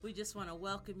We just want to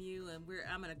welcome you, and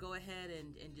I'm going to go ahead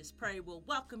and just pray. We'll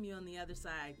welcome you on the other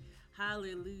side.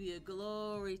 Hallelujah.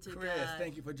 Glory to Chris, God.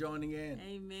 thank you for joining in.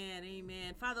 Amen.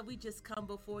 Amen. Father, we just come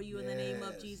before you in the name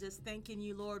of Jesus, thanking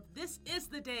you, Lord. This is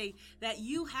the day that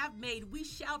you have made. We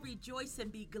shall rejoice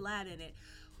and be glad in it.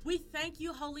 We thank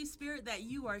you, Holy Spirit, that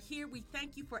you are here. We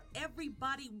thank you for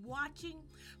everybody watching.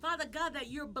 Father God, that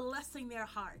you're blessing their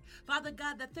heart. Father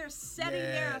God, that they're setting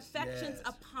their affections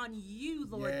upon you,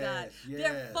 Lord God.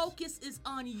 Their focus is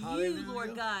on you,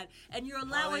 Lord God. And you're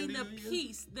allowing the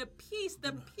peace, that peace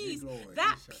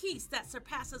that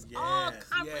surpasses all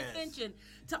comprehension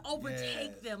to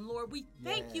overtake them, Lord. We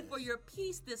thank you for your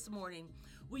peace this morning.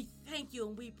 We thank you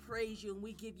and we praise you and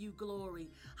we give you glory.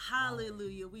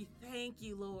 Hallelujah. We thank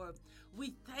you, Lord.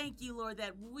 We thank you, Lord,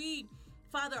 that we,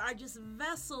 Father, are just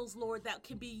vessels, Lord, that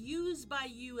can be used by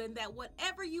you, and that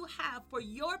whatever you have for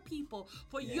your people,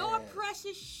 for your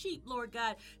precious sheep, Lord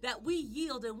God, that we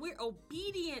yield and we're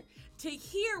obedient to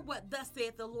hear what thus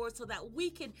saith the Lord, so that we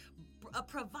can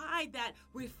provide that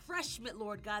refreshment,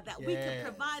 Lord God, that we can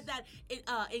provide that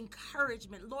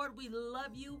encouragement. Lord, we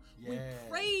love you. We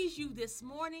praise you this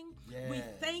morning. We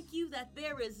thank you that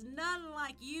there is none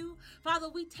like you. Father,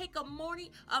 we take a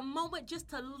moment just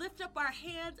to lift up our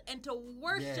hands and to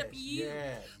worship you.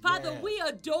 Father, we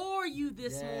adore you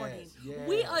this morning.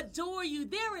 We adore you.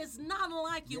 There is none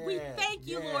like you. We thank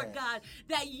you, Lord God,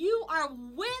 that you are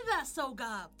with us, oh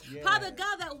God. Father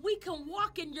God, that we can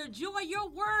walk in your joy. Your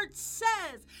word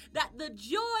says that the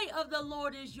joy of the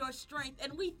Lord is your strength,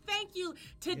 and we thank you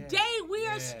today. We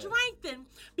are strengthened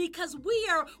because we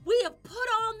have put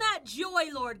on that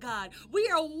joy, Lord God. We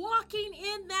are walking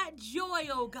in that joy,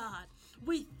 oh God.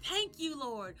 We thank you,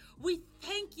 Lord. We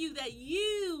thank you that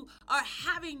you are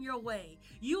having your way.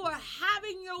 You are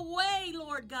having your way,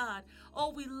 Lord God.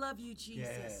 Oh, we love you,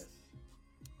 Jesus.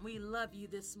 We love you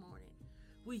this morning.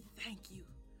 We thank you.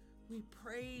 We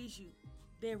praise you.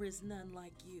 There is none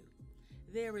like you.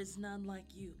 There is none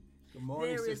like you. Good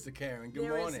morning, Sister Karen. Good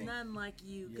morning. There is none like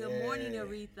you. Good morning,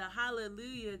 Aretha.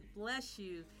 Hallelujah. Bless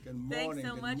you. Good morning. Thanks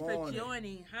so much for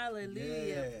joining.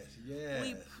 Hallelujah. Yes.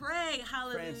 We pray.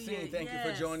 Hallelujah. Francine, thank you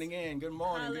for joining in. Good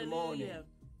morning. Hallelujah. Good morning.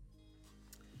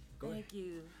 Thank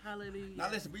you. Hallelujah.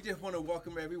 Now listen, we just want to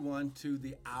welcome everyone to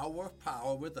the Hour of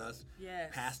Power with us.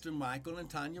 Pastor Michael and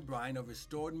Tanya Bryan of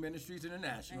Restored Ministries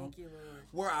International. Thank you, Lord.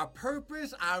 Where our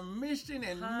purpose, our mission,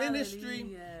 and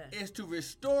ministry is to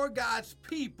restore God's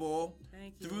people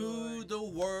through the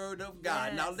Word of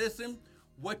God. Now listen,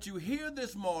 what you hear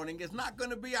this morning is not going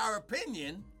to be our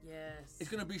opinion. It's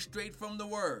going to be straight from the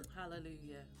Word.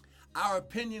 Hallelujah. Our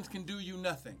opinions can do you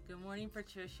nothing. Good morning,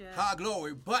 Patricia. Ha,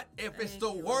 glory. But if it's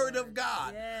the Word of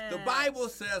God, the Bible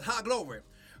says, ha, glory,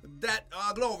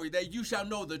 that you shall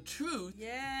know the truth.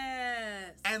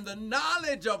 And the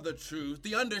knowledge of the truth,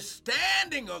 the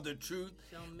understanding of the truth,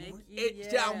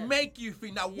 shall make you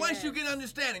free. Now, once you get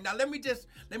understanding, now let me just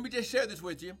share this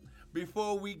with you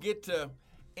before we get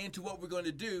into what we're going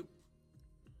to do.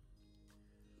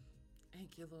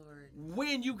 Thank you, Lord.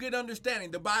 When you get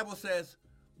understanding, the Bible says,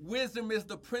 wisdom is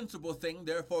the principal thing,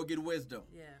 therefore get wisdom.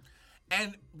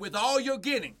 And with all you're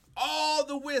getting, all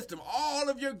the wisdom, all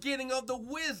of your getting of the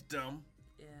wisdom,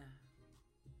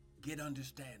 get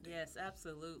understanding. Yes,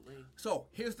 absolutely. So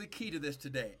here's the key to this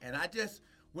today. And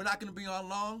we're not going to be on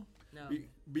long. No.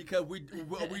 Because we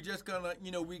just going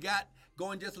to, we got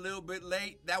going just a little bit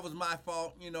late. That was my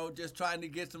fault, just trying to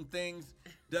get some things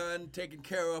done, taken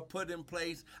care of, put in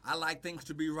place. I like things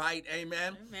to be right.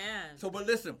 Amen. Amen. So, but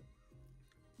listen.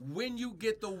 When you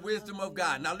get the wisdom of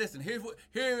God. Now listen,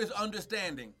 here is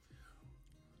understanding.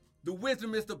 The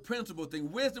wisdom is the principal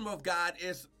thing. Wisdom of God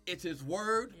it's his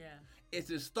word. It's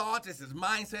his thoughts, it's his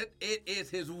mindset, it is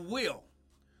his will.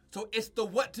 So it's the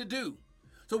what to do.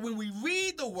 So when we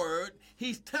read the word,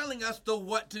 he's telling us the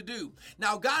what to do.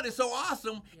 Now God is so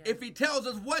awesome. If he tells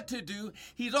us what to do,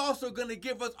 he's also going to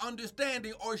give us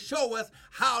understanding or show us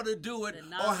how to do it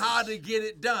or how to get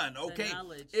it done. Okay?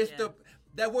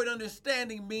 That word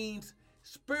understanding means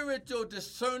spiritual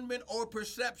discernment or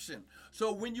perception.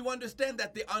 So when you understand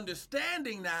that, the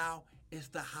understanding now is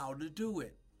the how to do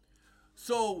it.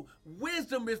 So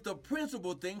wisdom is the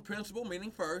principal thing, principal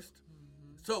meaning first.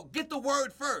 So get the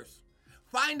word first.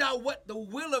 Find out what the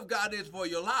will of God is for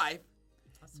your life.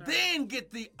 Then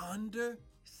get the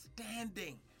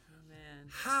understanding.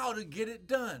 How to get it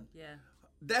done.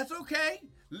 That's okay.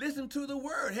 Listen to the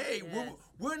word. Hey,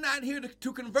 we're not here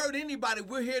to convert anybody.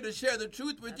 We're here to share the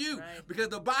truth with you. Because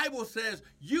the Bible says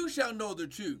you shall know the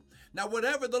truth. Now,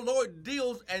 whatever the Lord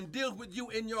deals with you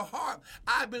in your heart,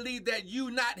 I believe that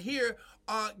you not hear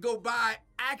go by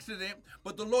accident,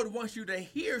 but the Lord wants you to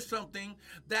hear something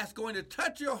that's going to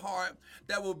touch your heart,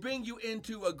 that will bring you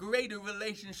into a greater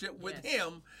relationship with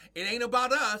Him. It ain't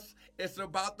about us. It's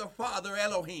about the Father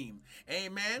Elohim.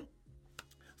 Amen.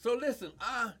 So listen,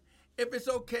 if it's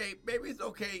okay, maybe it's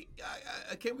okay.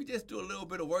 Can we just do a little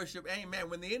bit of worship? Amen.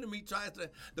 When the enemy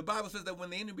the Bible says that when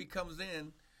the enemy comes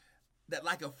in, that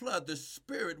like a flood, the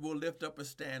Spirit will lift up a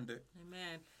standard.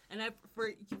 Amen. And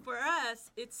for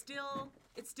us, it's still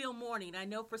morning. I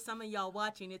know for some of y'all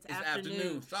watching, it's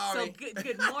afternoon. Sorry. So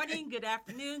good morning, good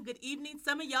afternoon, good evening.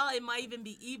 Some of y'all, it might even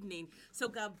be evening. So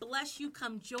God bless you.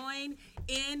 Come join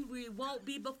in. We won't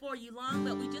be before you long,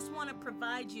 but we just want to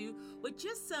provide you with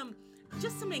just some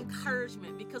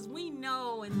encouragement, because we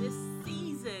know in this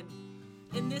season,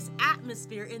 in this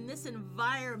atmosphere, in this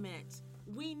environment,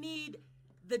 we need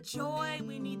the joy,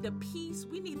 we need the peace,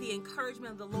 we need the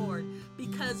encouragement of the Lord,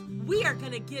 because we are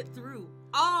going to get through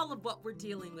all of what we're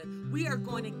dealing with. We are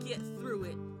going to get through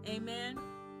it. Amen.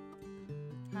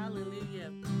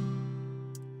 Hallelujah.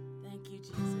 Thank you,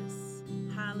 Jesus.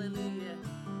 Hallelujah.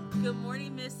 Good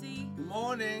morning, Missy. Good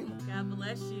morning. God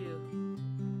bless you.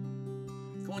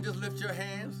 Come on, just lift your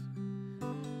hands.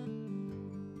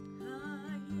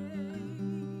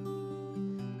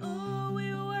 Oh,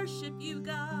 we worship you,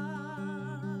 God.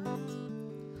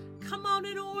 Come on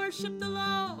and worship the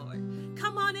Lord.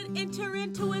 Come on and enter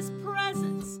into His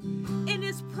presence. In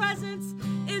His presence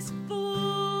is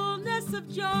fullness of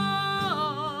joy.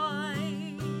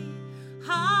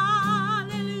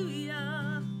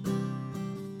 Hallelujah.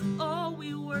 Oh,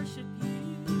 we worship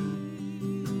you.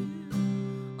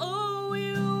 Oh,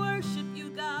 we worship you,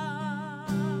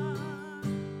 God.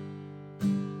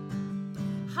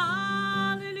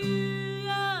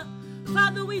 Hallelujah.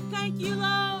 Father, we thank you,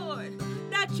 Lord,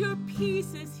 that your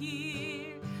peace is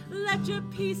here. Let your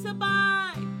peace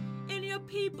abide in your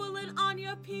people and on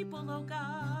your people, oh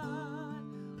God.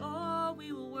 Oh,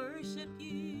 we will worship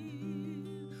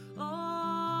you.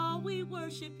 Oh, we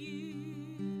worship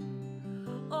you.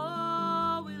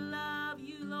 Oh, we love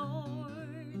you,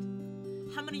 Lord.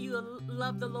 How many of you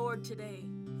love the Lord today?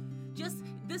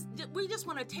 We just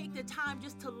want to take the time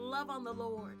just to love on the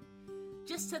Lord.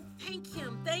 Just to thank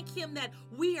him that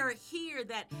we are here,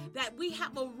 that we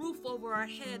have a roof over our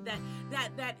head, that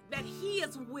he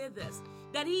is with us,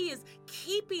 that he is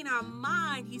keeping our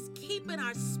mind, he's keeping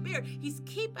our spirit, he's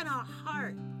keeping our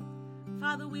heart.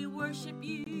 Father, we worship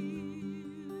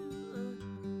you.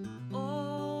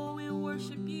 Oh, we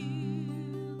worship you.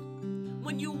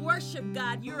 When you worship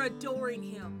God, you're adoring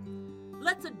him.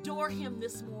 Let's adore him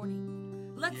this morning.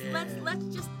 Let's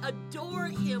just adore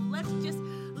him. Let's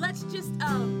just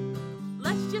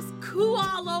coo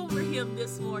all over him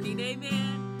this morning.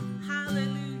 Amen.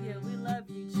 Hallelujah. We love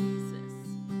you, Jesus.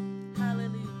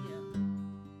 Hallelujah.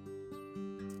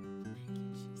 Thank you,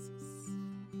 Jesus.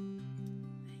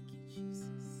 Thank you,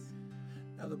 Jesus.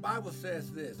 Now the Bible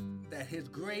says this, that his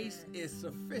grace is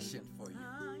sufficient for you.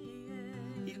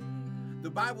 The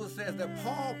Bible says that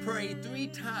Paul prayed 3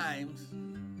 times,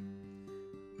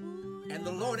 and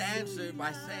the Lord answered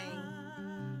by saying,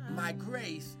 my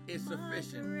grace is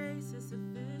sufficient.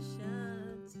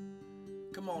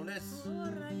 Come on,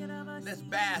 let's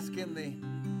bask in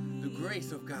the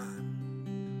grace of God.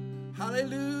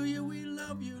 Hallelujah, we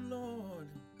love you, Lord.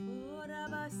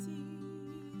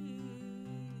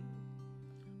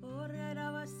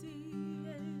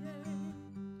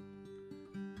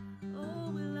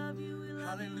 Oh, we love you, we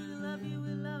love you, we love you,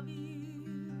 we love you.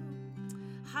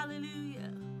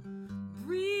 Hallelujah.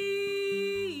 Breathe,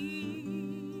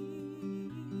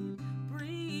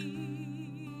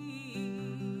 breathe,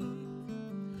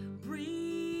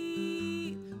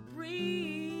 breathe,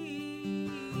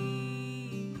 breathe.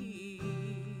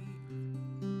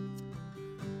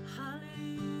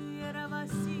 Hallelujah.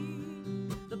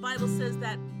 The Bible says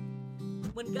that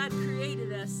when God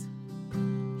created us,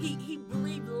 He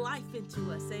breathed life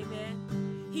into us.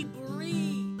 Amen. He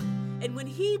breathed. And when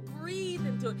he breathed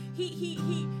into it,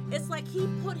 it's like he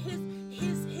put his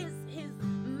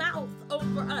mouth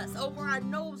over us, over our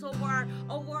nose, over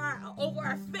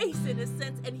our face in a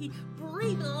sense, and he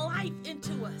breathed life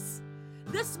into us.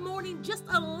 This morning, just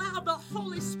allow the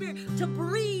Holy Spirit to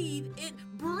breathe.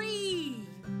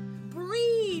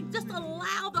 Just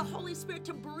allow the Holy Spirit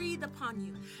to breathe upon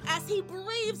you. As he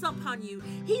breathes upon you,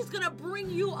 he's going to bring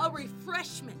you a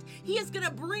refreshment. He is going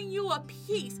to bring you a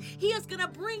peace. He is going to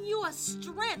bring you a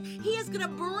strength. He is going to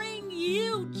bring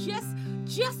you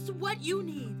just what you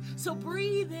need. So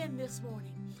breathe in this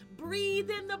morning. Breathe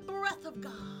in the breath of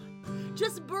God.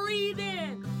 Just breathe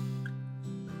in.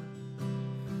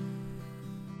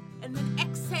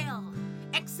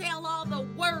 exhale all the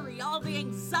worry, all the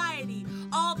anxiety,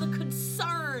 all the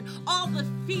concern, all the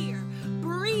fear.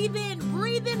 Breathe in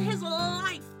his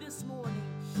life this morning.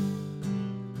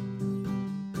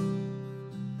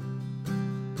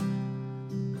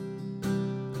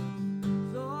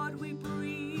 Lord, we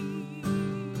breathe.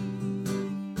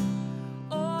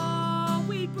 Oh,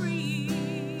 we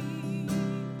breathe.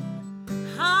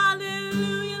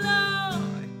 Hallelujah,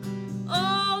 Lord.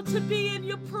 Oh, to be in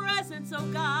your presence, oh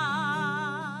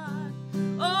God.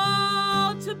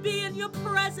 Oh, to be in your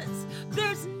presence.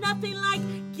 There's nothing like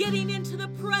getting into the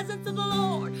presence of the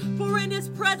Lord. For in his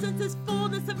presence is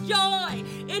fullness of joy.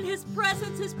 In his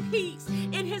presence is peace.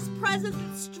 In his presence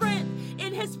is strength.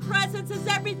 In his presence is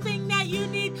everything that you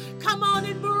need. Come on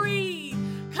and breathe.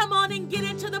 Come on and get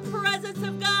into the presence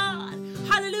of God.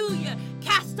 Hallelujah.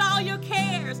 Cast all your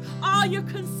cares, all your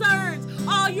concerns,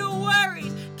 all your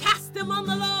worries. Cast them on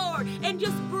the Lord and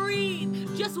just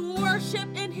breathe. Just worship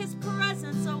in his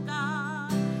presence, oh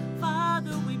God.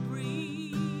 Father, we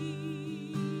breathe.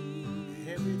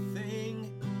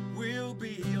 Everything will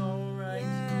be all right.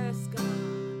 Yes, God.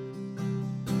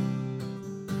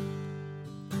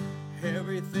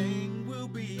 Everything will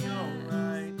be all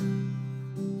right.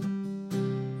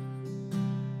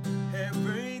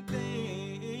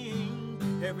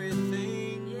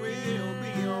 Everything will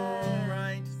be all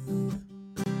right.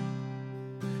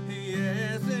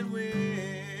 Yes, it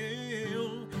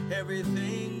will.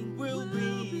 Everything will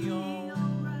be all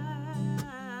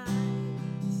right.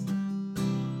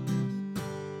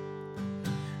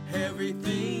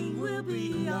 Everything will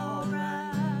be all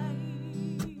right.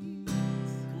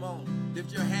 Come on,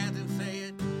 lift your hands and say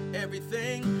it.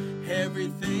 Everything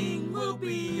will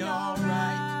be all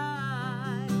right.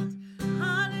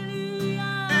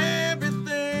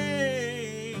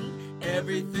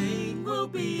 Everything will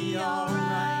be all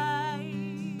right.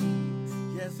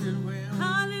 Yes, it will.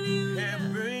 Hallelujah.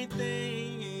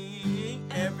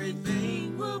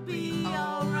 Everything will be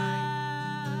all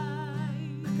right.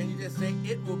 Can you just say,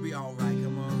 it will be all right?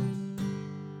 Come on.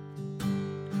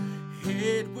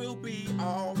 It will be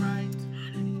all right.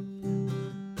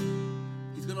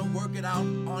 He's going to work it out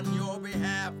on your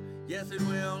behalf. Yes, it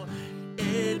will.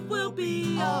 It will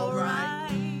be all right.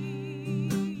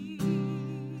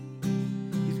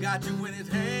 Got you in his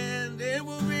hand, it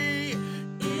will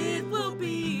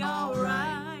be all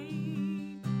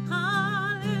right.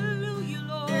 Hallelujah,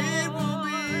 Lord. It will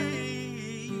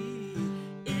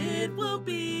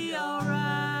be all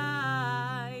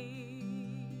right.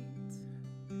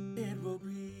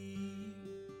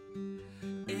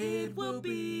 It will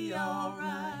be all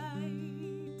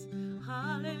right.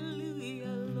 Hallelujah,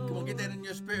 Lord. Come on, get that in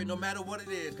your spirit, no matter what it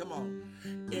is. Come on.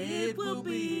 It will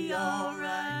be all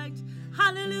right.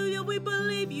 Hallelujah, we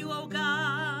believe you, oh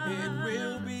God. It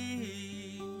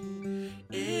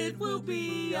will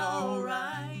be all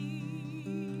right.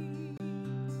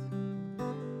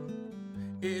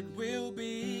 It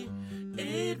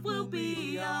will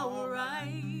be all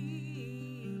right.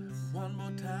 One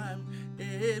more time.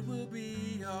 It will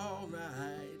be all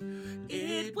right.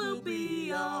 It will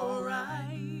be all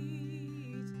right.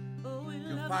 Oh,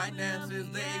 your finances,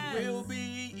 they will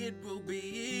be.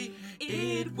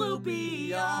 It will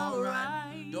be all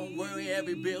right. Don't worry,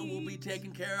 every bill will be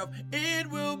taken care of. It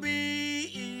will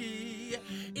be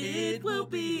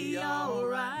all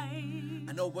right.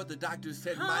 I know what the doctor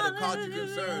said might have caused you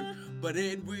concern, but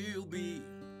it will be.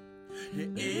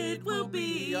 It will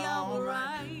be all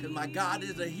right. Because my God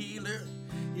is a healer.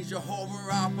 He's Jehovah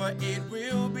Rapha. It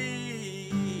will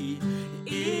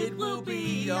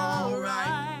be all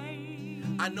right.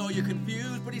 I know you're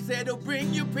confused, but he said he'll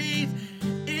bring you peace.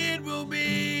 It will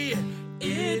be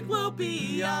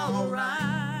all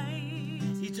right.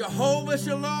 He's Jehovah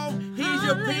Shalom. He's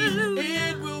your peace.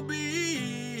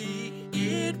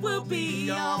 It will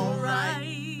be all right.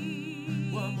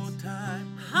 One more time.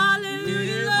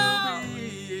 Hallelujah.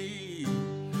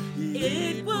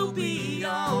 It will be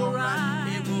all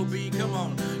right. It will be, come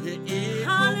on. It will be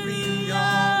Hallelujah.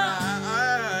 all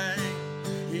right.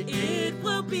 It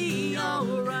will be all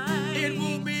right. It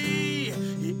will be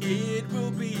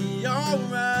all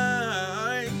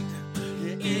right.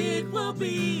 It will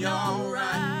be all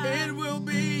right. It will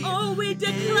be. Oh, we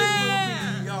declare. It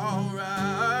will be all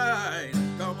right.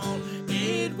 Come on.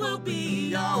 It will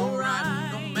be all right.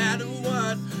 No matter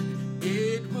what,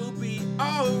 it will be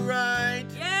all right.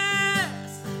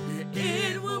 Yes.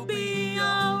 It will be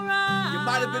all right. You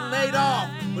might have been laid off,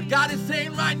 but God is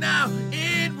saying right now,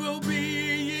 it will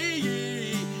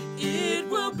be. It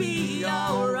will be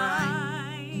all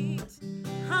right.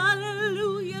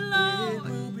 Hallelujah, Lord. It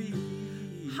will be.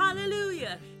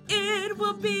 Hallelujah. It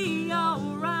will be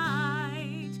all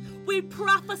right.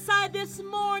 this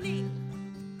morning,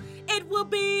 it will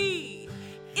be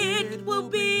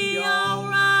all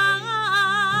right.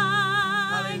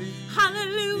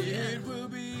 Hallelujah. It will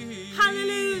be.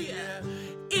 Hallelujah.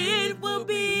 It will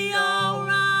be all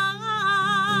right.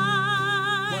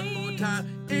 One more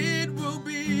time. It will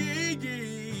be.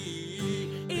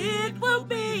 It will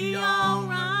be all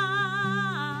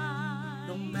right.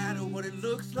 No matter what it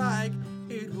looks like,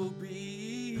 it will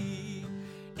be.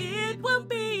 It will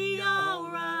be all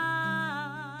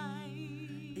right.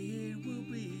 It will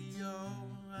be all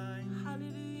right.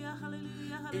 Hallelujah,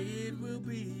 hallelujah, hallelujah. It will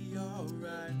be all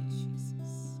right.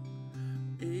 Jesus.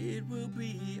 It will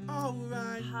be all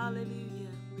right. Hallelujah.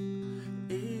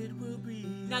 It will be.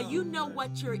 Now you know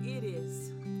what your it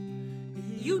is.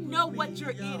 You know what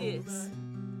your it is.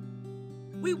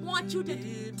 We want you to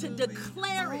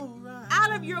declare it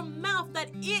out of your mouth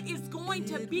that it is going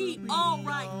to be all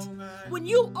right. When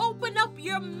you open up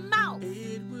your mouth,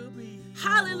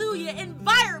 hallelujah,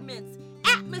 environments,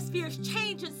 atmospheres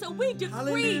changing. So we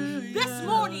decree this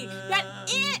morning that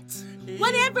it,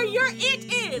 whatever your it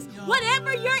is,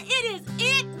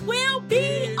 it will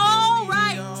be all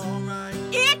right.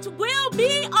 It will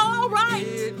be all right.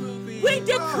 We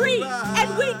decree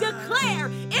and we declare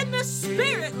in the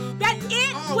spirit that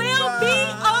it will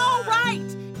be all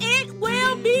right. It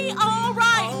will be all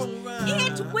right.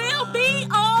 It will be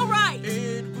all right.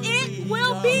 It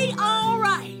will be all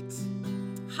right.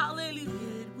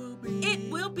 Hallelujah.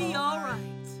 It will be all right.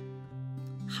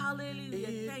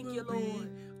 Hallelujah. Thank you,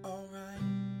 Lord. All right.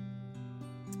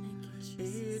 Thank you,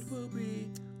 Jesus. It will be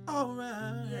all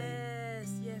right.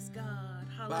 Yes, yes, God.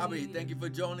 Hallelujah. Bobby, thank you for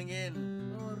joining in.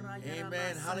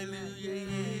 Amen. Hallelujah.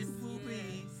 It will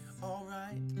be all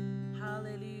right.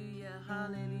 Hallelujah.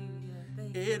 Hallelujah.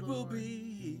 Thank you, It will Lord.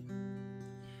 be.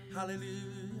 Hallelujah.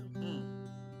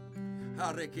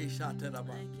 Thank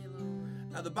you,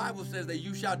 Lord. Now the Bible says that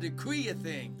you shall decree a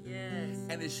thing Yes.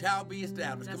 and it shall be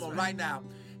established. That's Come on, right. right now.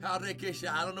 I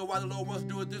don't know why the Lord wants to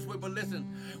do it this way, but listen,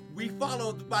 we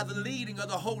follow by the leading of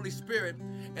the Holy Spirit,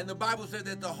 and the Bible says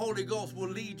that the Holy Ghost will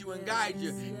lead you and guide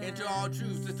you into all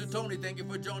truth. Sister Tony, thank you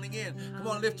for joining in. Come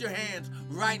on, lift your hands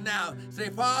right now. Say,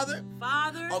 Father,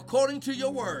 according to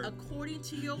your word, according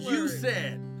to your word, you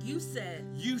said,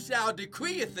 you shall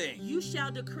decree a thing,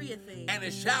 and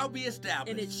it shall be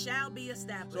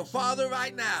established. So, Father,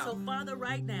 right now,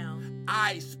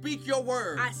 I speak your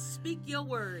word.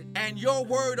 And your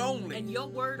word only. And your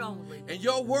word only. And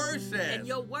your word says.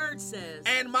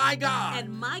 And my God.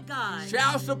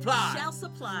 Shall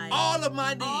supply. All of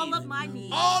my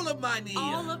needs.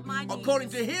 According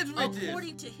to his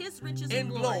riches. In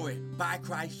glory. By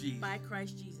Christ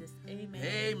Jesus. Amen.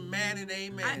 Amen and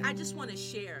amen. I just want to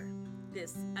share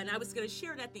this, and I was going to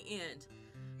share it at the end,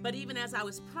 but even as I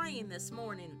was praying this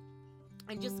morning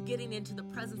and just getting into the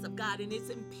presence of God, and it's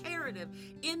imperative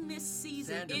in this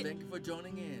season. Sandra, thank you for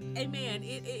joining in. Amen.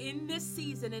 In this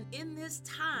season and in this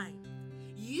time,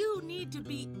 you need to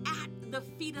be at the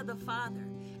feet of the Father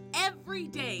every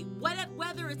day,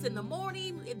 whether it's in the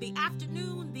morning, in the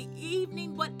afternoon, the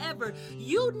evening, whatever.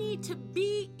 You need to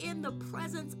be in the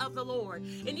presence of the Lord.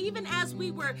 And even as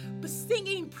we were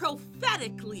singing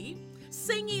prophetically,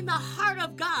 singing the heart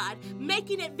of God,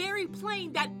 making it very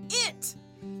plain that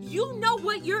you know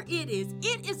what your it is.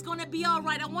 It is going to be all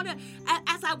right. I want to,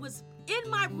 as I was in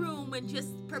my room and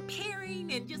just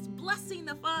preparing and just blessing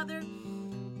the Father,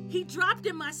 He dropped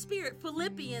in my spirit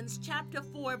Philippians chapter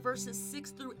 4, verses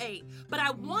 6 through 8. But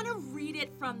I want to read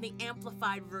it from the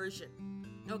Amplified Version,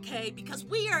 okay? Because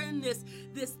we are in this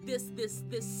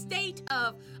state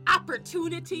of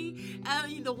opportunity.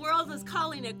 The world is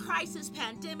calling it crisis,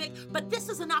 pandemic, but this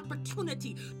is an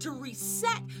opportunity to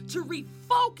reset, to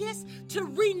refocus, to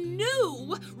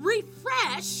renew,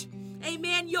 refresh.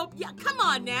 Amen. Come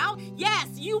on now. Yes,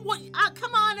 you want.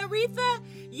 Come on, Aretha.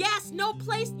 Yes, no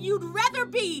place you'd rather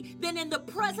be than in the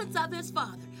presence of the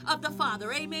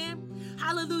Father. Amen.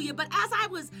 Hallelujah. But as I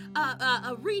was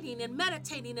reading and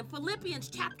meditating in Philippians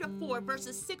chapter 4,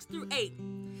 verses 6 through 8,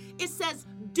 it says,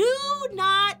 "Do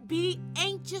not be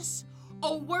anxious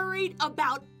or worried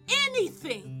about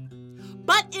anything,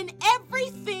 but in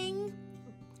everything."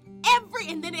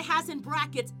 And then it has in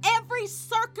brackets, every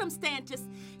circumstance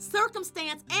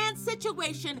and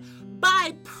situation,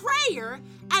 by prayer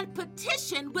and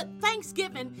petition with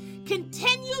thanksgiving,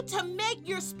 continue to make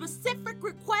your specific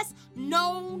requests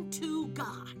known to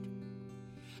God.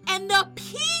 And the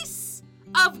peace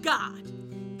of God.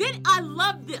 Then I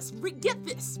love this. Get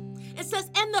this. It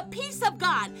says, and the peace of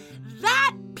God,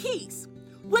 that peace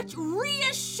which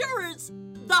reassures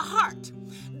the heart,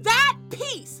 that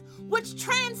peace which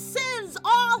transcends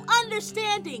all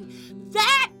understanding,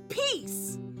 that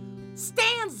peace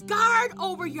stands guard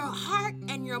over your heart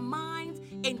and your minds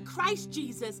in Christ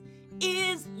Jesus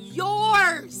is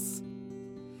yours.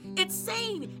 It's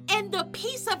saying, and the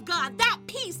peace of God, that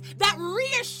peace that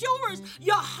reassures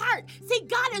your heart. See,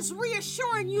 God is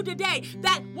reassuring you today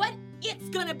that what? It's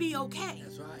going to be okay.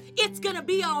 That's right. It's going to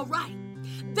be all right.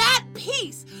 That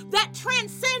peace that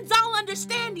transcends all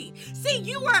understanding. See,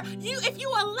 if you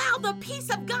allow the peace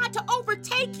of God to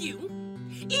overtake you,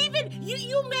 even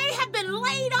you may have been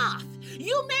laid off.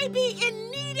 You may be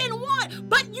in need and want,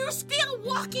 but you're still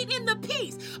walking in the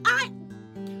peace.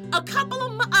 A couple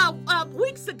of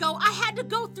weeks ago, I had to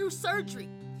go through surgery.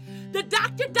 The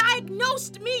doctor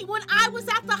diagnosed me when I was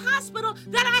at the hospital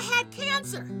that I had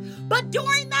cancer. But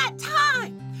during that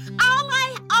time, all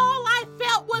I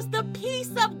felt was the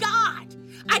peace of God.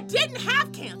 I didn't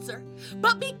have cancer,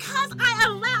 but because I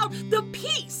allowed the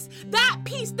peace,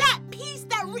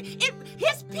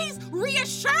 His peace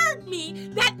reassured me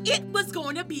that it was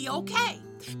going to be okay,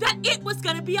 that it was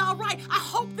going to be all right. I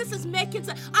hope this is making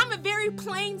sense. I'm a very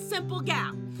plain, simple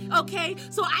gal, okay?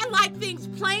 So I like things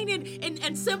plain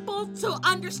and simple to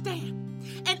understand.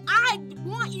 And I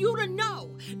want you to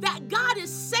know that God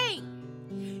is saying,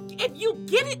 if you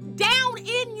get it down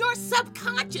in your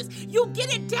subconscious, you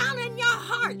get it down in your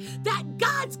heart that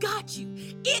God's got you,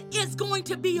 it is going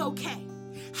to be okay.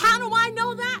 How do I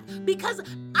know that? Because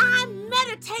I'm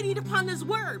meditating upon His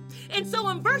word. And so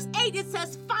in verse 8 it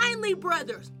says, finally,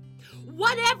 brothers,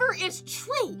 whatever is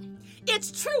true, it's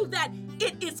true that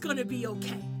it is going to be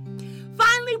okay.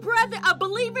 Finally,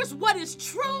 believers, what is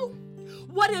true,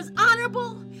 what is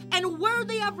honorable and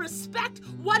worthy of respect,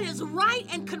 what is right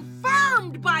and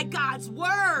confirmed by God's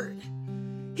word.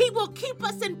 He will keep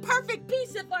us in perfect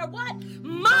peace if our what?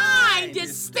 Mind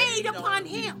is stayed upon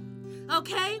Him.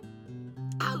 Okay?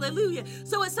 Hallelujah.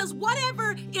 So it says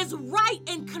whatever is right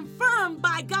and confirmed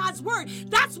by God's word.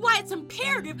 That's why it's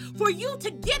imperative for you to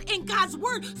get in God's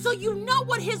word so you know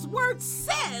what His word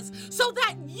says, so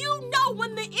that you know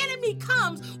when the enemy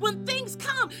comes, when things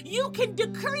come, you can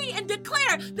decree and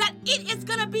declare that it is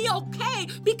going to be okay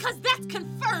because that's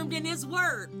confirmed in His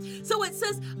word. So it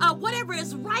says whatever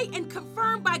is right and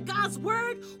confirmed by God's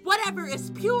word, whatever is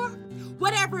pure,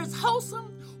 whatever is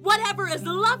wholesome, whatever is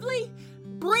lovely,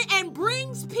 and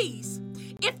brings peace.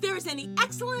 If there's any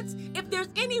excellence, if there's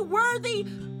any worthy,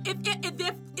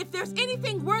 if there's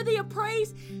anything worthy of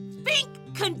praise, think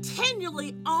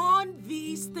continually on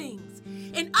these things.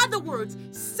 In other words,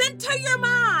 center your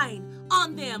mind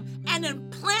on them and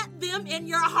implant them in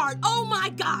your heart. Oh my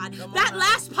God, that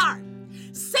last part.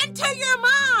 Center your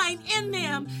mind in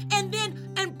them and then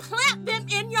implant them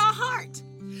in your heart.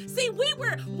 See, we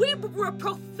were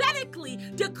prophetically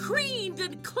decreeing,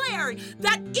 declaring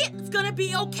that it's going to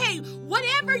be okay.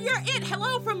 Whatever you're in,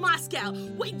 hello from Moscow,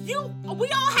 we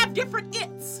all have different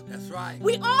it's. That's right.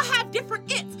 We all have different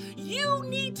it's. You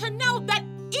need to know that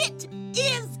it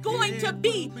is going to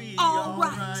be all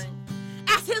right.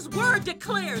 As His word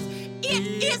declares,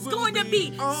 it is going to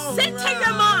be. Center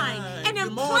your mind and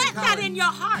implant that in your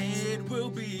heart. It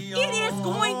is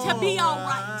going to be all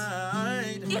right.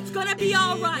 It's going to be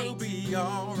all right.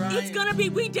 It's going to be,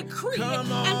 we decree it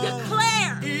and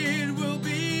declare. It will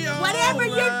be all whatever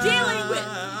you're dealing with,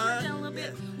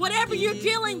 right. whatever you're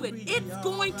dealing with, it's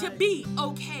going to be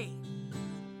okay.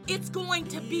 It's going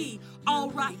to be all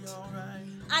right.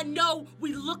 I know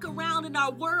we look around in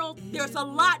our world, there's a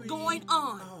lot going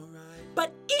on,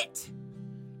 but it's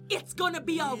going to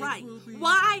be all right.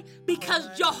 Why? Because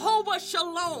Jehovah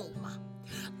Shalom,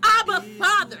 Abba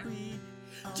Father,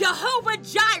 Jehovah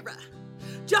Jireh,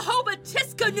 Jehovah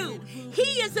Tiskanu,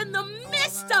 He is in the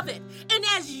midst of it. And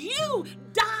as you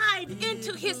dive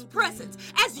into His presence,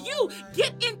 as you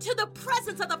get into the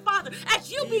presence of the Father,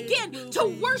 as you begin to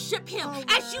worship Him,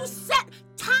 as you set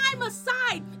time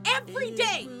aside every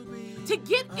day to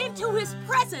get into His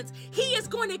presence, He is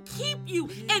going to keep you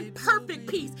in perfect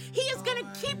peace. He is going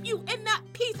to keep you in that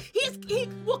peace. He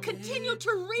will continue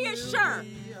to reassure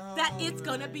that it's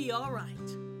going to be all right.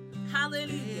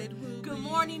 Hallelujah. Good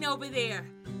morning over there.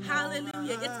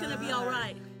 Hallelujah. It's going to be all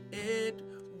right. It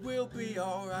will be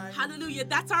all right. Hallelujah.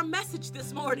 That's our message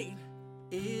this morning.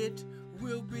 It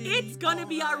will be. It's going to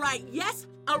be all right. Yes,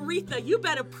 Aretha, you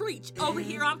better preach over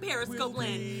here on Periscope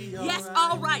Land. Yes,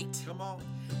 all right. Come on.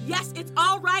 Yes, it's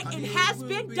all right and has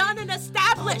been done and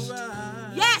established.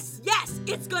 Yes,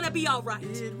 it's going to be all right.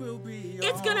 It will be.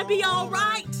 It's going to be all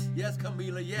right. Yes,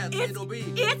 Camila, yes, it'll be.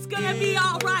 It's going to be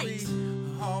all right.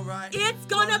 All right. It's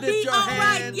going to be all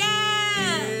right.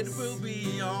 Yes. It will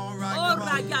be all right.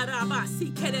 Come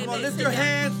on, lift your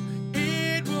hands.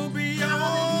 It will be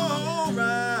all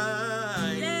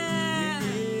right. Yes.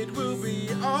 It will be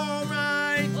all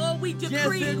right. Oh, we we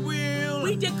decree. Yes, it will.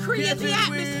 We decree in the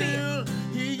atmosphere.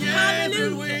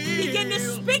 Hallelujah. Begin to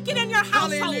speak it in your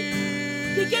household.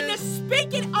 Begin to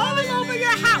speak it all over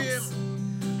your house.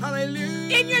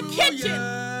 Hallelujah. In your kitchen.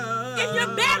 In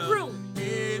your bedroom.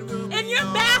 In your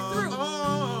bathroom.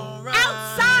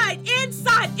 Outside,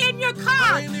 inside, in your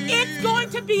car. It's going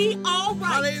to be all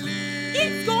right.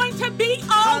 It's going to be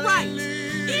all right.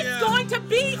 It's going to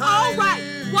be all right.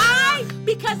 Why?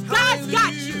 Because God's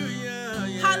got you.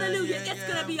 Hallelujah. It's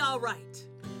going to be all right.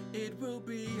 It will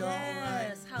be all right.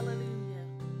 Yes, hallelujah.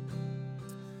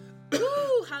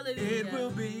 Woo, hallelujah. It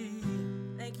will be.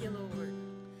 Thank you, Lord.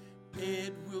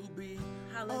 It will be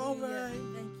Hallelujah. all right.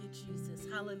 Thank you, Jesus.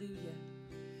 Hallelujah.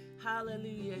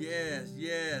 Hallelujah. Yes,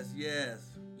 yes,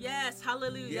 yes. Yes,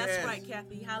 hallelujah. Yes. That's right,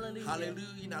 Kathy. Hallelujah.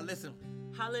 Hallelujah. Now listen.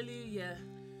 Hallelujah.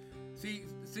 See,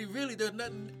 really, there's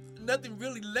nothing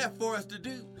really left for us to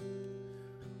do.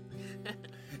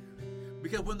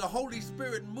 Because when the Holy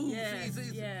Spirit moves,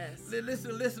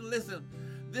 listen.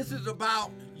 This is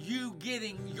about you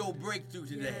getting your breakthrough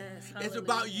today. Yes, it's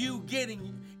about you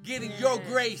getting your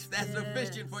grace that's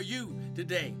sufficient for you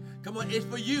today. Come on, it's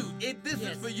for you. This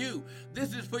is for you.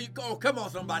 This is for you. Oh, come on,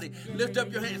 somebody. Lift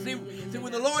up your hands. See,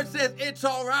 when the Lord says it's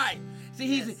all right,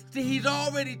 he's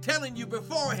already telling you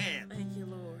beforehand. Thank you,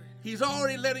 Lord. He's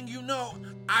already letting you know,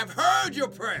 I've heard your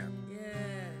prayer.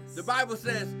 Yes. The Bible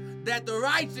says that the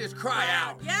righteous cry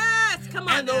out. Yes, come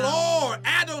on. And the Lord,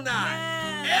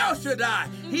 Adonai, El Shaddai,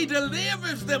 He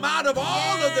delivers them out of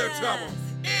all of their trouble.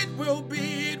 It will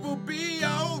be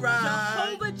all right.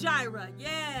 Jehovah Jireh,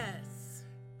 yes.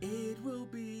 It will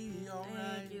be all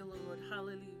right. Thank you, Lord.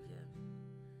 Hallelujah.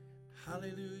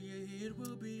 Hallelujah, it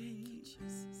will be. Thank you,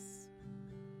 Jesus.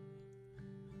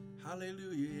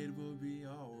 Hallelujah, it will be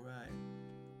all right.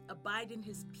 Abide in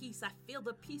His peace. I feel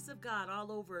the peace of God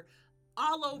all over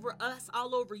us,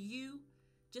 all over you.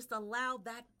 Just allow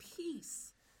that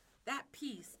peace. That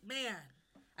peace. Man,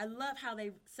 I love how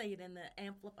they say it in the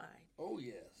Amplified. Oh,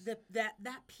 yes.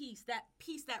 That peace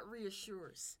that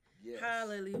reassures. Yes.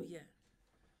 Hallelujah.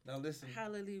 Now listen.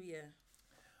 Hallelujah.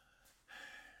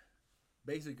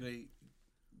 Basically,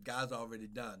 God's already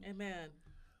done. Amen.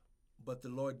 But the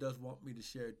Lord does want me to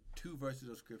share 2 verses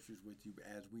of scriptures with you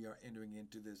as we are entering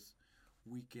into this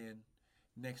weekend.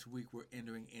 Next week, we're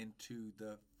entering into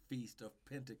the Feast of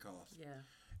Pentecost. Yeah.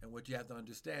 And what you have to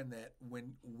understand that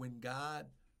when God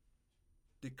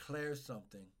declares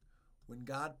something, when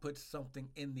God puts something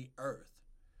in the earth,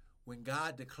 when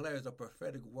God declares a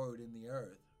prophetic word in the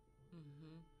earth,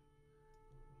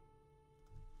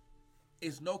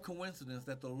 it's no coincidence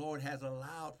that the Lord has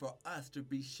allowed for us to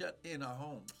be shut in our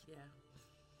homes. Yeah.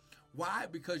 Why?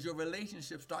 Because your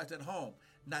relationship starts at home,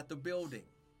 not the building.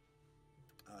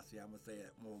 I'm going to say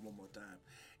that one more time.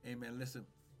 Amen. Listen,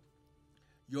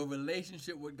 your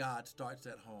relationship with God starts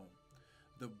at home.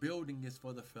 The building is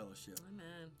for the fellowship.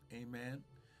 Amen. Amen.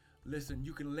 Listen,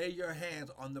 you can lay your hands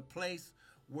on the place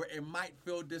where it might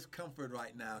feel discomfort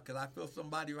right now, because I feel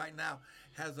somebody right now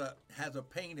has a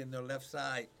pain in their left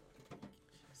side.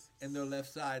 In their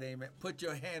left side, amen. Put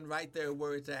your hand right there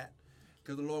where it's at,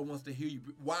 because the Lord wants to hear you.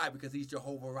 Why? Because He's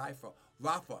Jehovah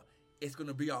Rapha. It's going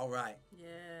to be all right.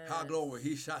 Yes. How glory.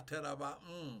 He shot that about.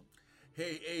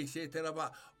 Hey, shit that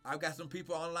about. I've got some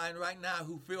people online right now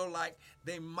who feel like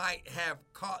they might have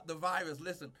caught the virus.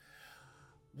 Listen,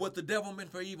 what the devil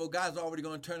meant for evil, God's already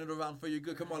going to turn it around for your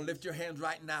good. Come on, lift your hands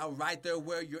right now, right there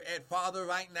where you're at. Father,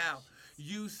 right now,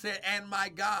 you said, and my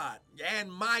God,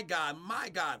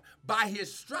 by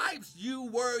His stripes you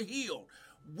were healed.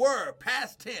 Were,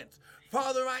 past tense.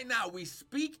 Father, right now, we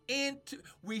speak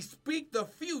the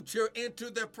future into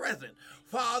the present.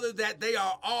 Father, that they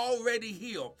are already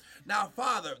healed. Now,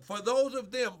 Father, for those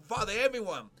of them, Father,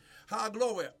 everyone, how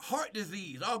glory, heart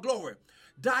disease, all glory,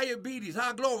 diabetes,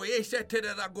 how glory,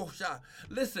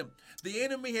 listen, the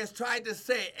enemy has tried to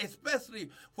say, especially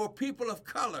for people of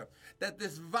color, that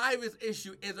this virus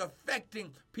issue is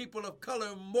affecting people of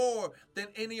color more than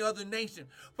any other nation.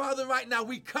 Father, right now,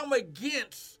 we come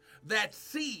against that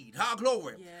seed, how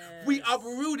glory. Yes. We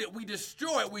uproot it, we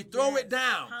destroy it, we throw it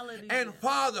down. Hallelujah. And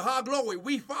Father, how glory,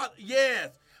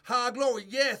 yes, how glory,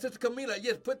 yes, Sister Camila,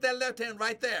 yes, put that left hand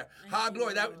right there. How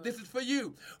glory, this is for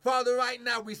you. Father, right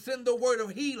now, we send the word of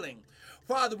healing.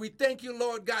 Father, we thank you,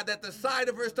 Lord God, that the side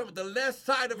of her stomach, the left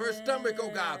side of her stomach,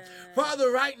 oh God. Father,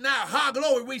 right now, how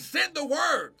glory, we send the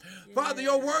word. Father,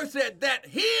 your word said that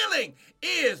healing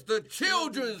is the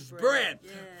children's bread.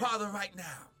 Father, right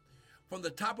now, from the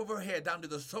top of her head down to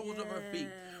the soles of her feet.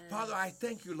 Father, I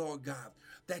thank you, Lord God,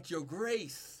 that your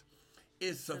grace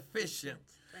is sufficient.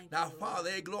 Now, Father,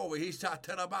 hey, glory. He shot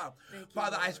to the bottom.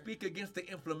 Father, I speak against the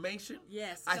inflammation.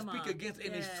 Yes, I speak against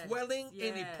any swelling,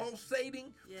 any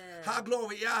pulsating. Ha,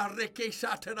 glory.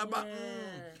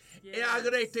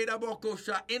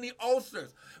 Any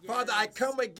ulcers. Father, I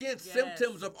come against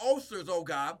symptoms of ulcers, oh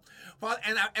God. Father,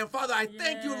 and Father, I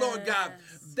thank you, Lord God,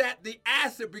 that the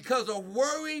acid, because of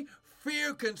worry,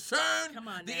 fear, concern,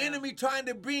 the enemy trying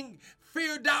to bring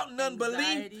fear, doubt, and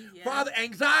unbelief. Father,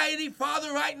 anxiety,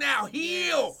 Father, right now,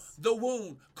 heal the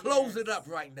wound. Close it up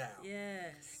right now.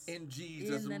 Yes. In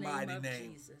Jesus' mighty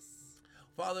name. Jesus.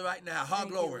 Father, right now,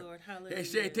 glory.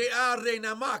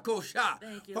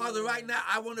 Thank you, Father, right now,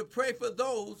 I want to pray for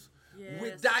those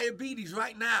with diabetes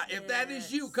right now. If that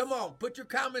is you, come on, put your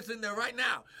comments in there right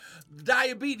now.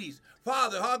 Diabetes,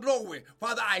 Father, glory.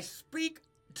 Father, I speak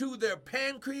to their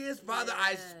pancreas. Father,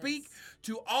 I speak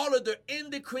to all of the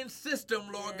endocrine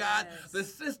system, Lord God, the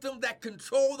system that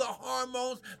control the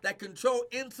hormones, that control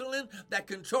insulin, that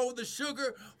control the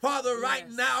sugar. Father, right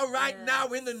now,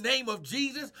 in the name of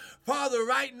Jesus. Father,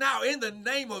 right now, in the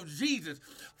name of Jesus.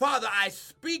 Father, I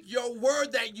speak your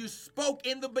word that you spoke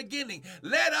in the beginning.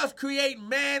 Let us create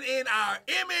man in our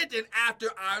image and after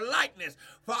our likeness.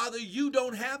 Father, you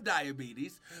don't have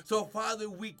diabetes. So, Father,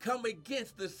 we come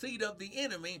against the seed of the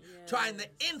enemy trying to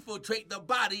infiltrate the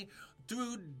body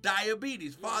through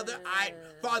diabetes. Father,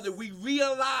 we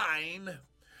realign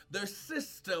the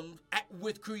system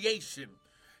with creation.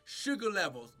 Sugar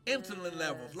levels, insulin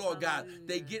levels, Lord God,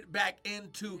 they get back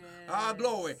into our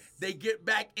glory. They get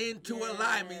back into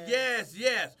alignment. Yes.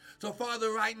 So,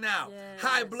 Father, right now,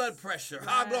 high blood pressure,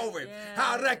 high glory,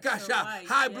 high blood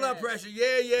pressure.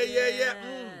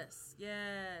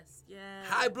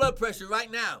 High blood pressure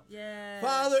right now.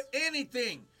 Father,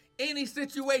 anything, any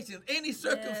situations, any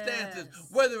circumstances,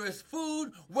 whether it's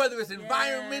food, whether it's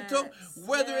environmental,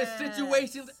 whether it's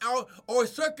situations or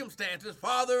circumstances,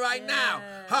 Father, right now,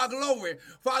 our glory,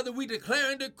 Father, we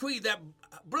declare and decree that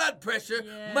blood pressure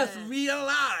must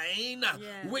realign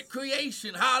with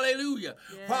creation. Hallelujah.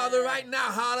 Father, right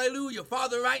now, hallelujah.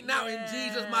 Father, right now, in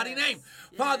Jesus' mighty name,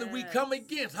 Father, we come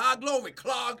against, our glory,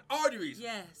 clogged arteries.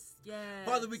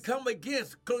 Father, we come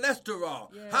against cholesterol.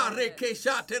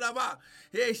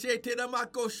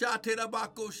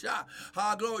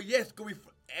 Yes,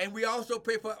 and we also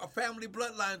pray for our family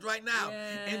bloodlines right now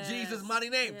in Jesus' mighty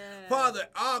name. Father,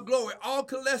 our glory, all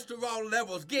cholesterol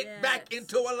levels get back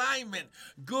into alignment.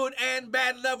 Good and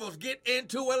bad levels get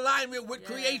into alignment with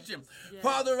creation.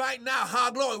 Father, right now,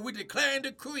 our glory, we declare and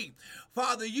decree.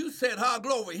 Father, you said, our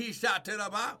glory, he shot to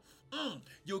the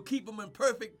you'll keep them in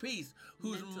perfect peace,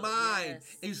 whose mind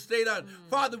is stayed on.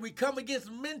 Father, we come against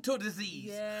mental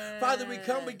disease. Father, we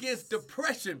come against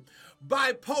depression,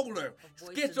 bipolar,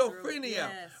 schizophrenia,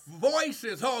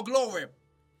 voices, all glory.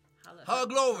 All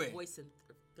glory.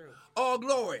 All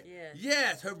glory.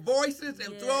 Yes, her voices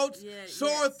and throats,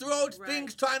 sore throats,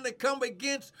 things trying to come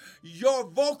against your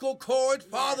vocal cords.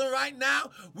 Father, right now,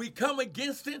 we come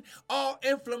against it. All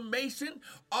inflammation,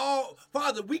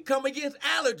 Father, we come against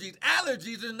allergies.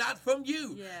 Allergies is not from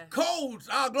you. Colds,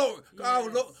 our glory.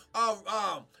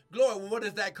 Glory, what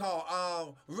is that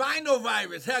called?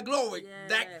 Rhinovirus, glory,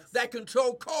 that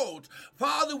control colds.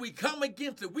 Father, we come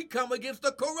against it. We come against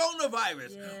the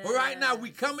coronavirus. Right now, we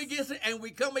come against it, and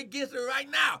we come against it right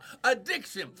now.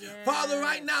 Addiction. Father,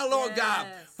 right now, Lord God.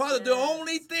 Father, the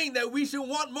only thing that we should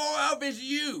want more of is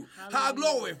you. Our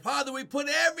glory. Father, we put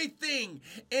everything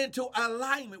into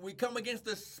alignment. We come against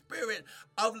the spirit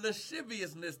of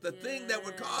lasciviousness, the thing that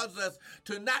would cause us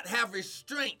to not have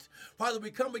restraint. Father,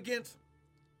 we come against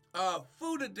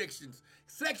food addictions,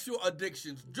 sexual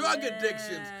addictions, drug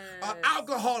addictions,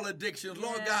 alcohol addictions,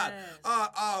 Lord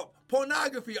God,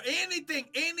 pornography, anything,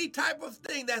 any type of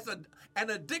thing that's an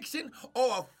addiction or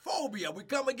a phobia. We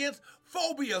come against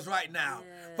phobias right now.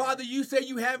 Father, you say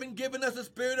you haven't given us a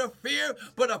spirit of fear,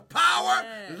 but of power,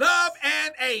 love,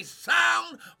 and a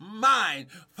sound mind.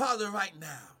 Father, right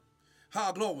now,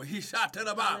 our glory, he shot to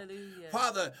the bottom.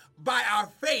 Father, by our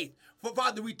faith,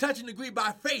 Father, we touch and agree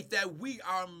by faith that we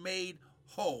are made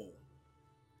whole.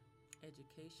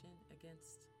 Education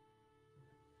against.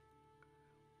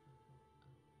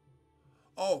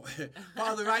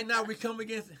 Father, right now we come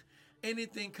against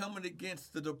anything coming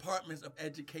against the departments of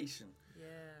education.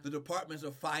 The departments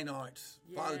of fine arts.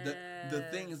 Father, the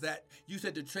things that you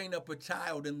said to train up a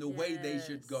child in the way they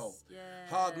should go.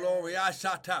 Our glory,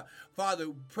 Ashata. Father,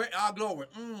 pray, our glory.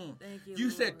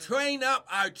 You said train up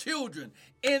our children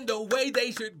in the way they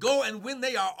should go, and when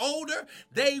they are older,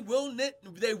 they will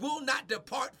not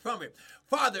depart from it.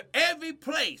 Father, every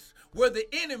place where the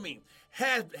enemy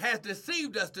has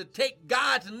deceived us to take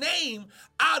God's name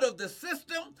out of the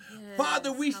system. Yes,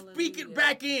 Father, we speak it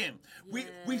back in. Yes.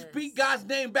 We speak God's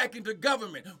name back into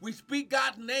government. We speak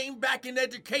God's name back in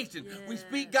education. Yes. We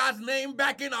speak God's name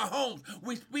back in our homes.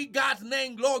 We speak God's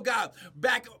name, Lord God,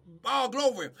 back, all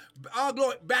glory,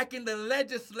 back in the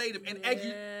legislative and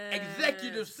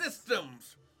executive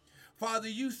systems. Father,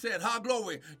 you said,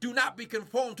 glory, do not be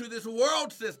conformed to this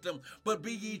world system, but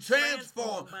be ye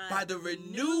transformed by the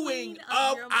renewing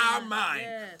of our mind.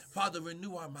 Yes. Father,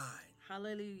 renew our mind.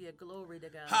 Hallelujah. Glory to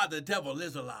God. The devil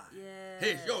is a lie.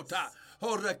 Yes.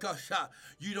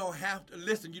 You don't have to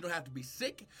listen. You don't have to be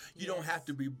sick. You don't have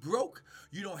to be broke.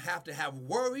 You don't have to have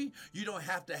worry. You don't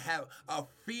have to have a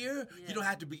fear. Yes. You don't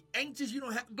have to be anxious. You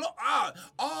don't have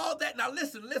all that. Now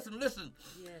listen.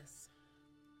 Yes.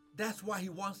 That's why he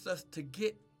wants us to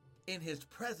get in his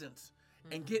presence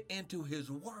and get into his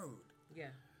word. Yeah.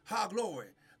 Glory.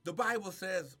 The Bible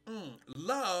says,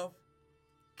 love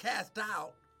cast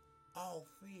out all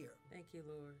fear. Thank you,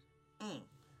 Lord.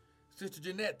 Sister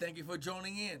Jeanette, thank you for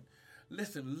joining in.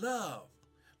 Listen, love.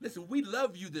 Listen, we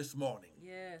love you this morning.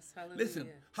 Yes, hallelujah. Listen,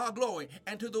 glory.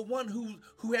 And to the one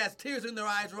who has tears in their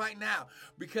eyes right now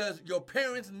because your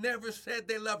parents never said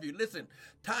they love you. Listen,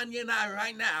 Tanya and I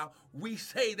right now, we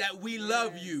say that we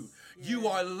love you. Yes. You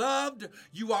are loved.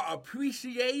 You are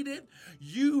appreciated.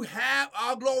 You have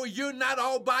our glory. You're not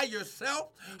all by yourself.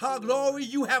 Our glory.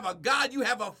 You have a God. You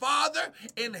have a Father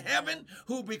in heaven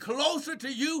who be closer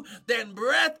to you than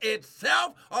breath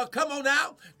itself. Oh, come on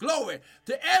now. Glory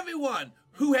to everyone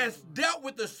who has dealt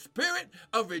with the spirit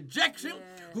of rejection,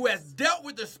 who has dealt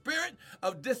with the spirit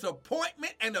of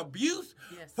disappointment and abuse.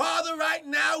 Yes. Father, right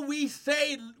now we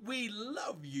say we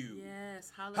love you.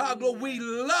 Yes, hallelujah. We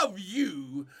love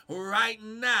you right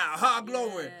now.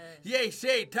 Glory. Yes.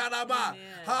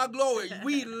 Glory.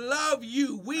 We love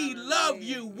you. We love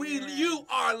you. You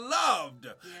are loved.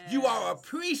 Yes. You are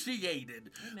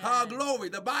appreciated. Glory.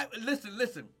 The Bible.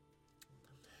 Listen.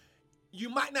 You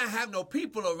might not have no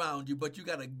people around you, but you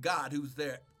got a God who's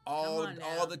there all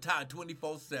the time,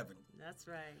 24/7. That's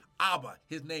right. Abba.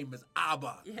 His name is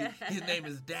Abba. Yes. His name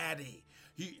is Daddy.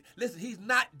 He's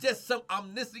not just some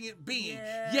omniscient being.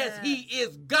 Yes, he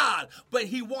is God, but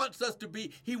he wants to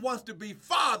be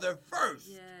Father first.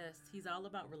 Yes, he's all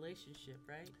about relationship,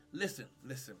 right? Listen.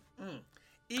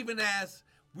 Even as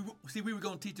we were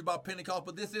going to teach about Pentecost,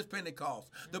 but this is Pentecost.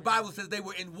 The Bible says they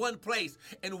were in one place,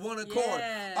 in one accord.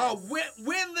 Yes.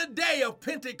 When the day of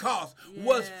Pentecost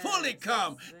was fully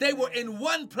come, they were in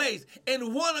one place,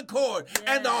 in one accord. Yes.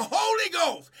 And the Holy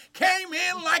Ghost came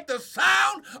in like the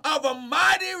sound of a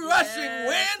mighty rushing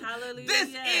wind. Hallelujah. This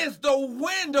is the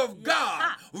wind of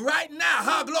God right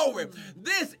now. Glory.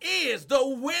 This is the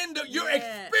wind you're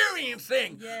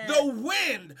experiencing. The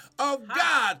wind of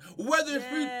God, whether it's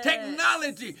through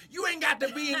technology. You ain't got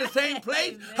to be in the same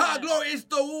place. Glory. It's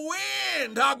the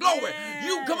wind. Glory.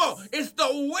 You come on. It's the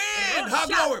wind.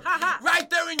 Glory. Right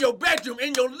there in your bedroom,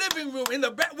 in your living room,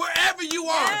 wherever you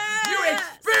are. You're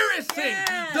experiencing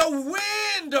the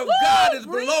wind of God is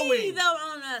blowing.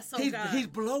 On us, He's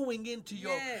blowing into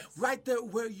your right there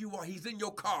where you are. He's in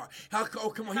your car.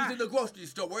 Come on. He's in the grocery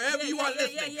store. Wherever you are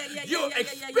listening, you're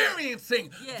experiencing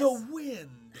the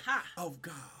wind of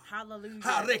God. Hallelujah.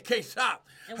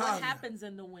 And what happens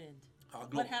in the wind?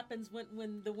 What happens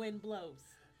when the wind blows?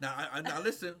 Now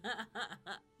listen.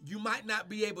 You might not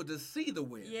be able to see the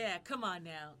wind. Yeah, come on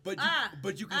now.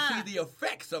 But you can see the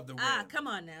effects of the wind. Come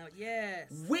on now. Yes.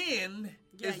 Wind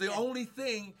is the only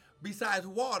thing besides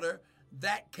water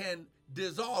that can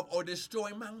dissolve or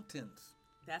destroy mountains.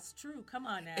 That's true. Come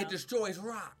on now. It destroys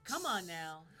rocks. Come on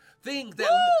now. Things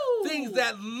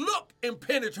that look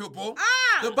impenetrable.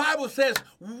 The Bible says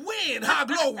wind,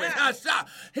 glory.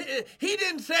 He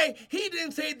didn't say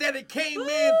that it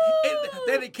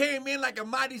came in like a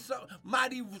mighty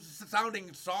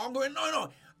sounding song or no,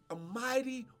 a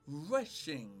mighty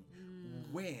rushing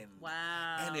wind.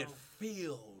 Wow. And it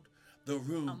filled the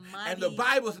room. And the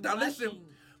Bible says, now listen,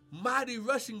 mighty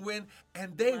rushing wind,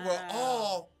 and they were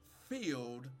all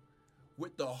filled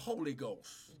with the Holy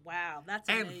Ghost. Wow, that's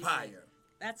amazing. And fire.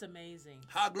 That's amazing.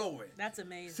 Glory. That's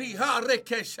amazing.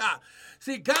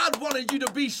 See, God wanted you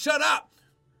to be shut up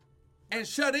and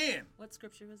shut in. What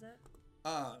scripture was that?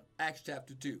 Acts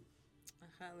chapter 2.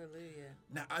 Hallelujah.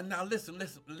 Now listen.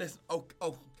 Oh,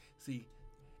 see,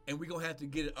 and we're going to have to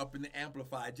get it up in the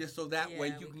Amplified just so that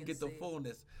way you can get the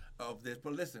fullness of this.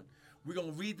 But listen, we're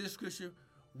going to read this scripture.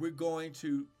 We're going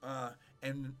to,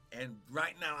 and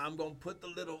right now I'm going to put the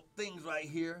little things right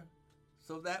here.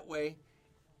 So that way,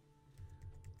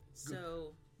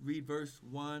 read verse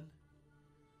 1.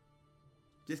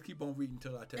 Just keep on reading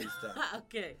until I tell you stop.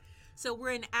 Okay. So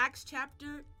we're in Acts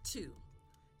chapter 2,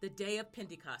 the day of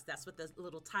Pentecost. That's what the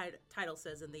little title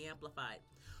says in the Amplified.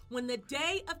 When the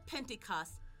day of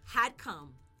Pentecost had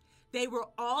come, they were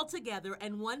all together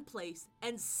in one place,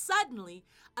 and suddenly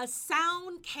a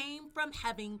sound came from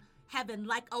heaven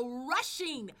like a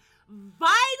rushing,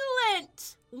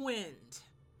 violent wind.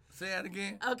 Say that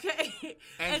again. Okay.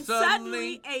 And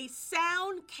suddenly a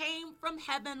sound came from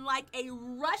heaven like a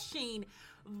rushing,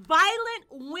 violent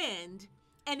wind,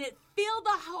 and it filled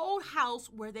the whole house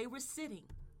where they were sitting.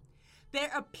 There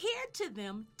appeared to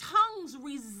them tongues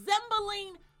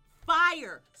resembling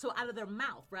fire. So out of their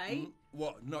mouth, right?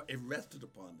 Well, no, it rested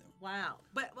upon them. Wow.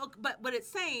 But what it's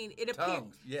saying, it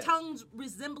appeared tongues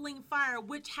resembling fire,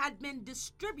 which had been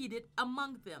distributed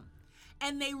among them.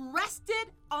 And they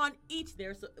rested on each,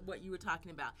 there's what you were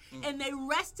talking about. And they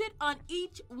rested on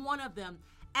each one of them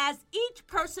as each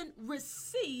person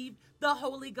received the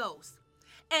Holy Ghost.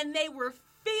 And they were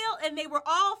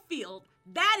all filled,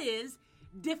 that is,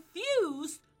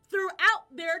 diffused throughout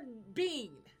their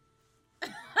being.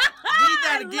 Read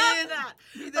that again.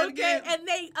 Read that again. And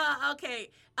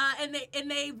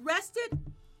they rested.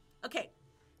 Okay.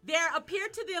 There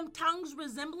appeared to them tongues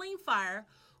resembling fire,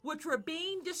 which were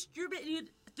being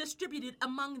distributed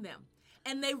among them.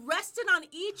 And they rested on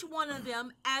each one of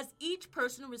them as each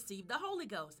person received the Holy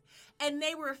Ghost. And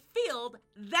they were filled,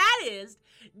 that is,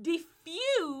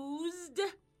 diffused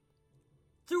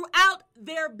throughout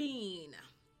their being.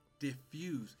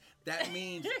 Diffused. That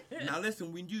means, now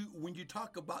listen, when you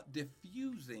talk about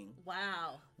diffusing,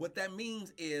 wow, what that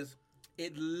means is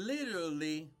it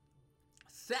literally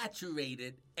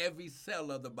saturated every cell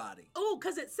of the body. Oh,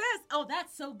 because it says,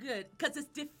 that's so good, because it's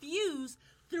diffused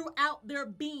throughout their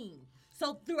being.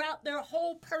 So throughout their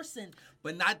whole person.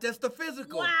 But not just the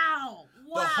physical. Wow.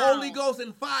 The Holy Ghost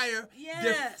and fire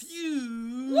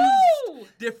diffused. Woo!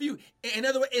 Diffused. In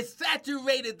other words, it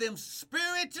saturated them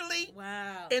spiritually,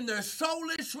 in their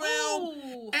soulish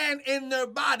realm, and in their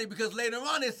body. Because later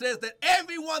on it says that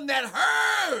everyone that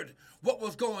heard what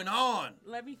was going on.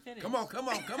 Let me finish. Come on.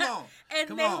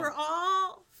 And they were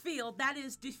all filled, that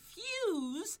is,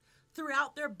 diffused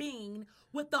throughout their being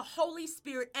with the Holy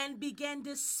Spirit, and began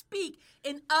to speak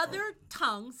in other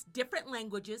tongues, different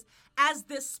languages, as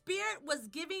the Spirit was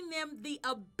giving them the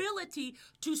ability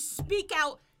to speak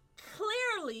out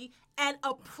clearly and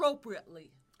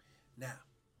appropriately. Now,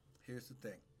 here's the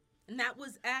thing. And that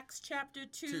was Acts chapter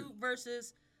 2.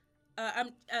 Verses,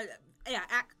 Acts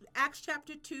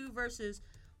chapter 2, verses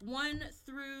 1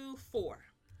 through 4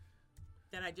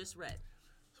 that I just read.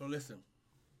 So listen,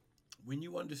 when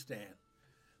you understand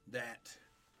that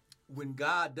when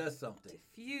God does something.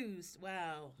 Diffused,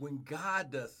 wow. When God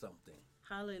does something.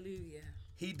 Hallelujah.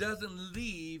 He doesn't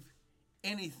leave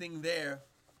anything there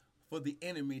for the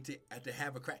enemy to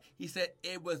have a crack. He said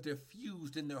it was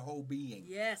diffused in their whole being.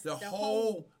 Yes. The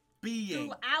whole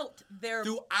being. Throughout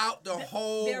their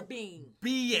whole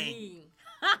being.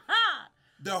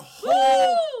 The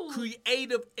whole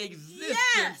creative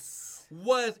existence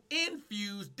was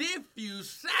infused,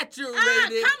 diffused,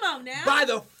 saturated by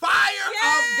the fire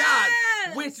of God,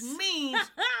 which means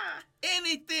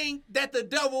anything that the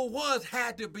devil was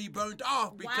had to be burnt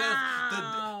off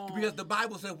because the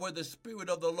Bible says where the Spirit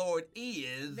of the Lord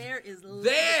is, there is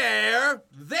liberty.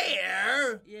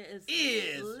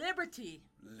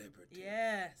 Liberty.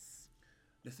 Yes.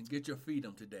 Listen, get your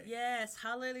freedom today. Yes,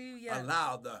 hallelujah.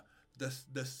 Allow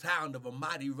the sound of a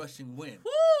mighty rushing wind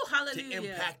hallelujah. to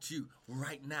impact you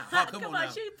right now. Come on,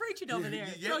 she's preaching over there.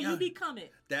 So you become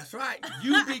it. That's right.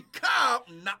 You become.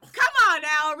 Come on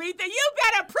now, Aretha. You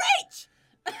better preach.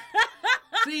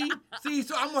 See,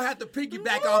 so I'm going to have to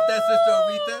piggyback off that, Sister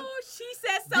Aretha. She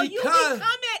says so. You become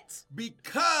it.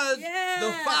 Because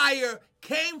the fire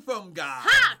came from God.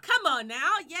 Come on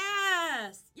now.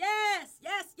 Yes.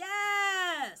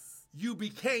 You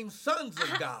became sons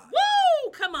of God.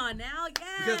 Woo! Come on now.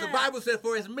 Yes. Because the Bible says,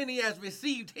 for as many as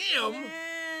received him,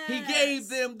 he gave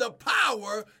them the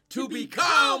power to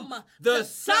become the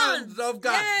sons of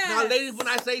God. Yes. Now, ladies, when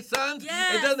I say sons,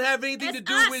 it doesn't have anything to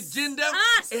do with gender.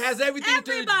 It has everything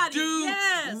to do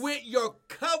with your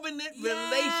covenant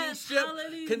relationship,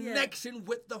 connection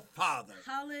with the Father.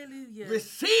 Hallelujah.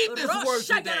 Receive this word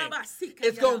today.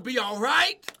 It's going to be all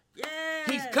right. Yes.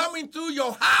 He's coming through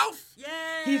your house. Yes.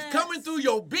 He's coming through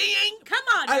your being. Come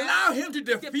on now. Allow him to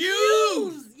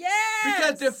diffuse. Yes.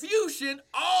 Because diffusion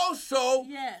also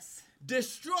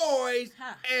destroys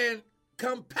and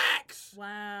compacts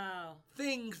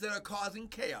things that are causing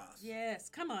chaos. Yes.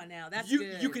 Come on now. That's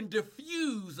good. You can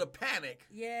diffuse a panic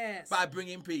by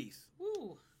bringing peace.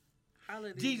 Ooh.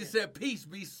 Hallelujah. Jesus said, peace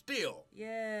be still.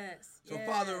 Yes. So,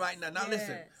 Father, right now,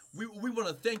 listen, we want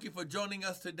to thank you for joining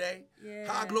us today.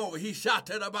 High glory. He shot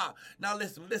to the bow. Now,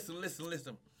 listen.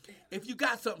 If you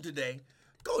got something today,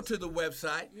 go to the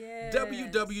website,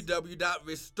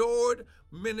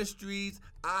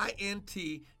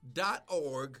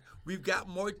 www.restoredministriesint.org. We've got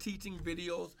more teaching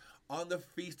videos on the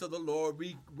Feast of the Lord.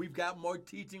 We've got more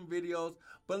teaching videos.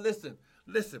 But listen.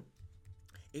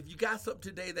 If you got something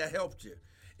today that helped you,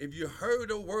 if you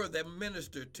heard a word that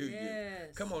ministered to you,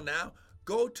 come on now,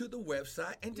 go to the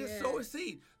website and just sow a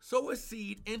seed. Sow a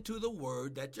seed into the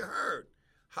word that you heard.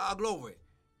 High glory.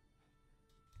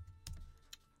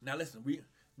 Now listen,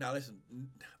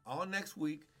 all next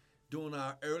week, doing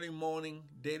our early morning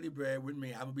daily bread with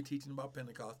me, I'm gonna be teaching about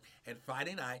Pentecost. And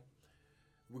Friday night,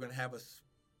 we're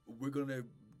gonna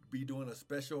be doing a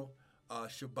special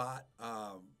Shabbat.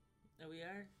 We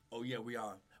are? Oh yeah, we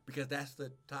are, because that's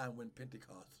the time when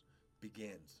Pentecost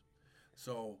begins.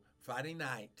 So Friday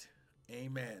night,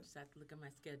 amen. Just have to look at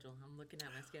my schedule. I'm looking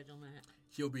at my schedule, Matt.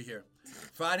 She'll be here.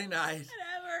 Friday night.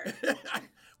 Whatever.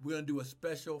 We're going to do a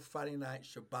special Friday night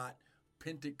Shabbat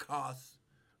Pentecost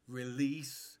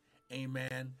release.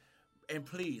 Amen. And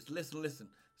please, listen.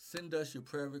 Send us your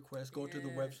prayer requests. Go to the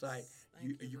website.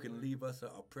 You can leave us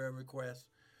a prayer request.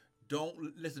 Don't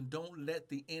let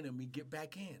the enemy get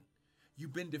back in.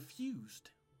 You've been diffused.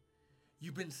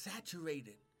 You've been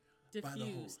saturated.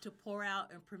 Diffused, to pour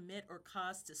out and permit or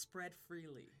cause to spread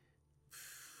freely.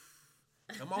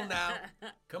 Come on now.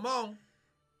 Come on.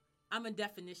 I'm a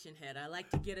definition head. I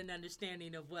like to get an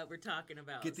understanding of what we're talking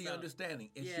about. Get the understanding.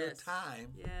 It's your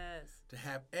time Yes. to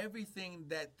have everything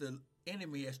that the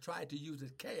enemy has tried to use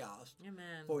as chaos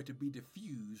for it to be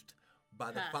diffused by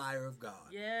the fire of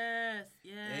God. Yes.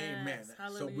 Amen.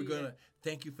 Hallelujah. So we're going to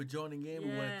thank you for joining in. We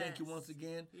want to thank you once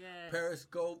again.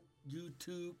 Periscope,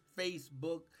 YouTube,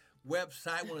 Facebook,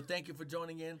 website. I want to thank you for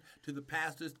joining in. To the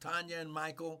pastors, Tanya and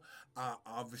Michael,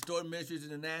 of Restored Ministries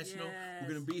International.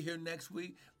 We're going to be here next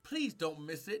week. Please don't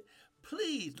miss it.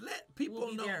 Please let people know.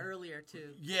 We'll be there earlier,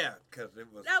 too. Yeah, because it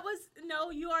was...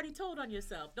 No, you already told on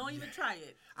yourself. Don't even try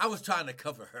it. I was trying to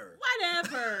cover her.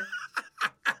 Whatever.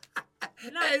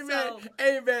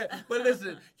 Amen. But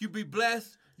listen, you be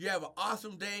blessed. You have an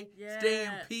awesome day. Stay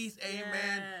in peace.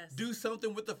 Amen. Do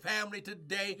something with the family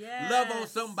today. Love on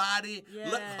somebody.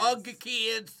 Hug your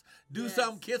kids. Do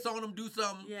something. Kiss on them. Do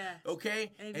something.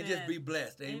 Okay? Amen. And just be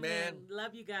blessed. Amen.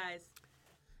 Love you guys.